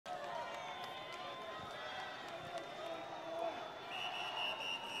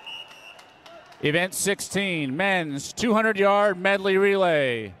Event 16, men's 200-yard medley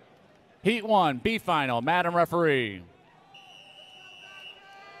relay. Heat 1, B final, Madam Referee.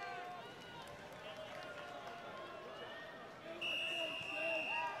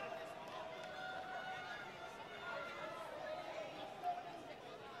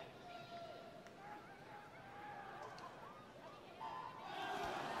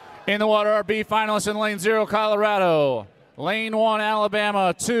 In the water, our B finalists in lane 0, Colorado. Lane 1,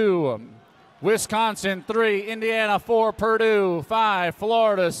 Alabama. 2, Wisconsin. 3, Indiana. 4, Purdue. 5,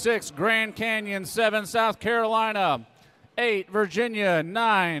 Florida. 6, Grand Canyon. 7, South Carolina. 8, Virginia.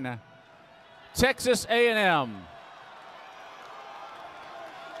 9, Texas A&M.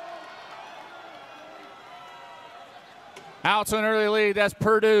 Out to an early lead, that's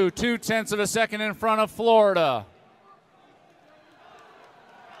Purdue, 0.2 of a second in front of Florida.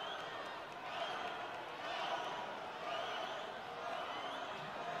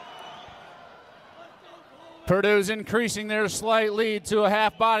 Purdue's increasing their slight lead to a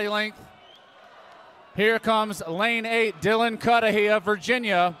half body length. Here comes lane 8, Dylan Cudahy of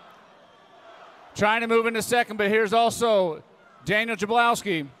Virginia. Trying to move into second, but here's also Daniel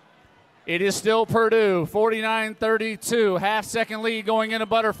Jablowski. It is still Purdue, 49-32, half-second lead going into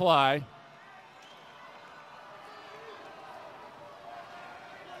butterfly.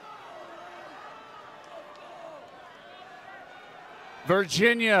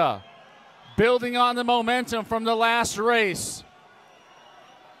 Virginia building on the momentum from the last race.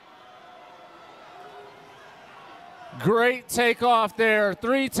 Great takeoff there,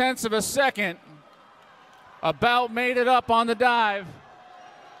 0.3 of a second. About made it up on the dive.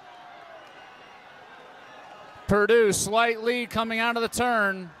 Purdue, slight lead coming out of the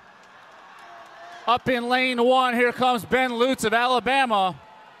turn. Up in lane 1, here comes Ben Lutz of Alabama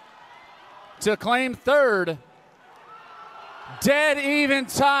to claim third. Dead even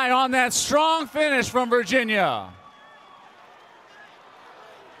tie on that strong finish from Virginia.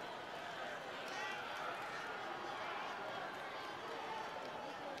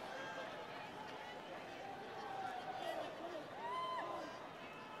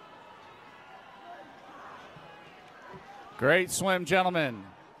 Great swim, gentlemen.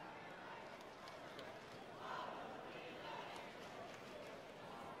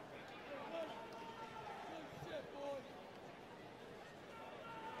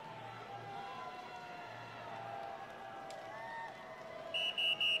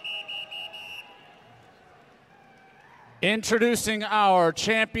 Introducing our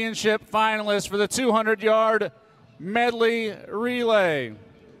championship finalists for the 200-yard medley relay.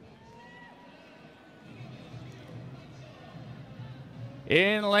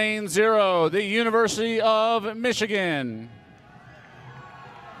 In lane 0, the University of Michigan.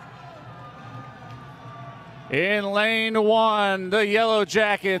 In lane 1, the Yellow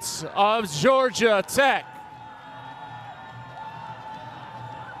Jackets of Georgia Tech.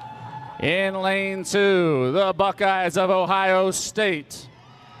 In lane 2, the Buckeyes of Ohio State.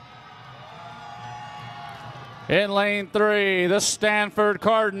 In lane 3, the Stanford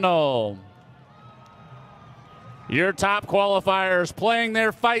Cardinal. Your top qualifiers playing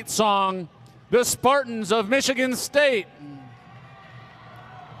their fight song, the Spartans of Michigan State.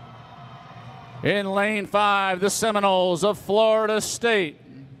 In lane 5, the Seminoles of Florida State.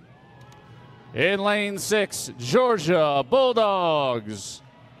 In lane 6, Georgia Bulldogs.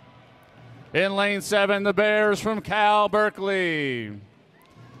 In lane 7, the Bears from Cal Berkeley.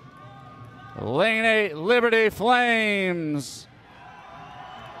 Lane 8, Liberty Flames.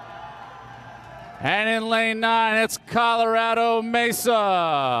 And in lane 9, it's Colorado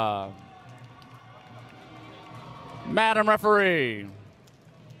Mesa. Madam Referee.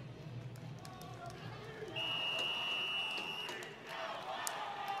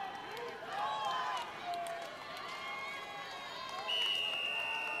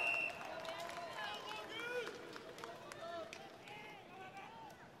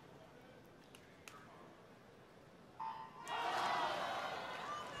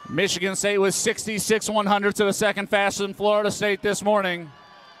 Michigan State was 66/100 to the second faster than Florida State this morning.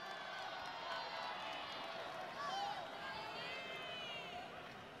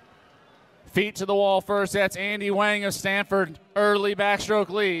 Feet to the wall first, that's Andy Wang of Stanford, early backstroke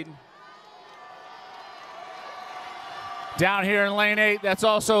lead. Down here in lane 8, that's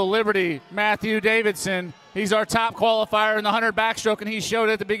also Liberty, Matthew Davidson. He's our top qualifier in the 100 backstroke, and he showed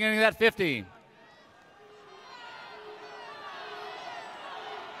it at the beginning of that 50.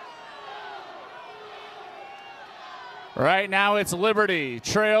 Right now it's Liberty,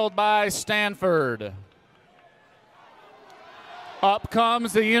 trailed by Stanford. Up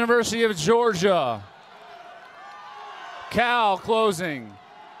comes the University of Georgia. Cal closing.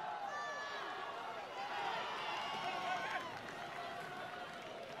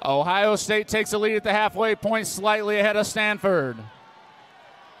 Ohio State takes the lead at the halfway point, slightly ahead of Stanford.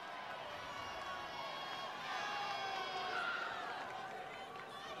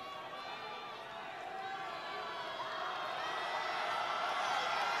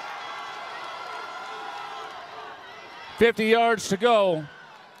 .50 yards to go.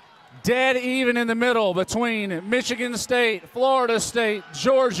 Dead even in the middle between Michigan State, Florida State,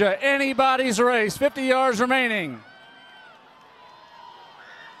 Georgia. Anybody's race. 50 yards remaining.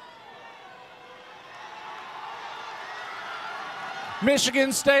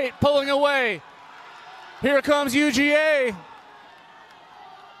 Michigan State pulling away. Here comes UGA.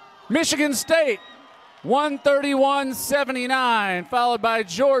 Michigan State, 131.79, followed by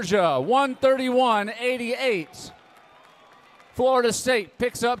Georgia, 131.88. Florida State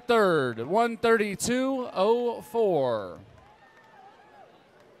picks up third, 132.04.